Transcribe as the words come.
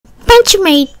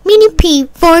Benjamin, Mini P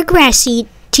for Grassy.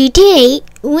 Today,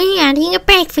 we're having a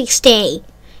breakfast day.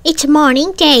 It's a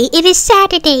morning day. It is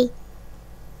Saturday.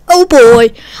 Oh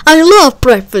boy, I love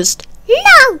breakfast.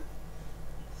 No!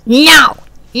 No!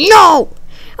 No!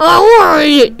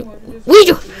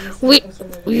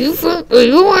 You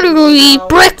want to go eat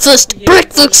breakfast?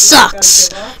 Breakfast sucks!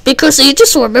 Because you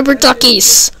just remember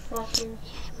duckies.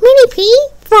 Mini P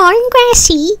for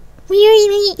Grassy. We are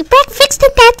eating breakfast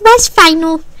and that was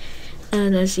final.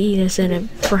 And let's eat this in a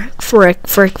breakfast.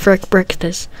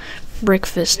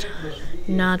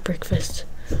 Not breakfast.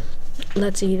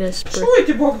 Let's eat this.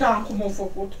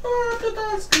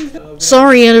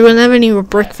 Sorry, I don't have any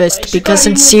breakfast because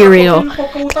it's cereal.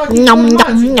 Nom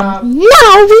nom nom.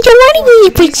 No, we don't want to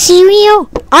eat big cereal.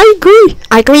 I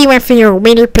agree with you,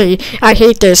 Mini P. I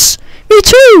hate this. Me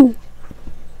too.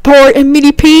 Boy and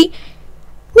Mini P.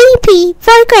 Mini P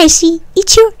for Grassy.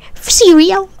 It's your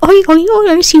cereal. We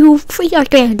are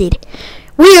grounded.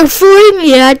 We are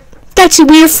fooling at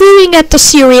the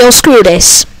cereal. Screw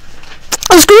this.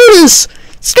 Oh,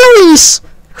 screw this.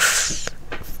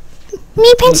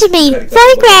 Me Pennsylvania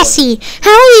for Grassy.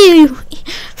 How are you?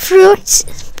 Fruits,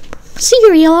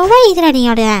 cereal, away than any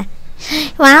of that.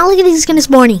 Wow, look at this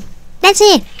morning. That's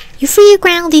it. You're free or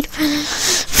grounded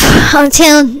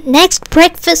until next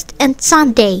breakfast and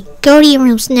Sunday. Go to your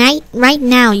rooms right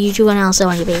now. You do also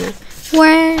want to be.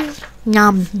 Where?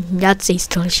 Nom. That tastes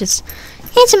delicious.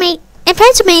 And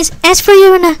Pennsylvania, as for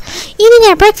you eating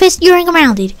their breakfast, you're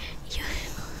grounded.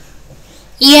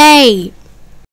 Yay!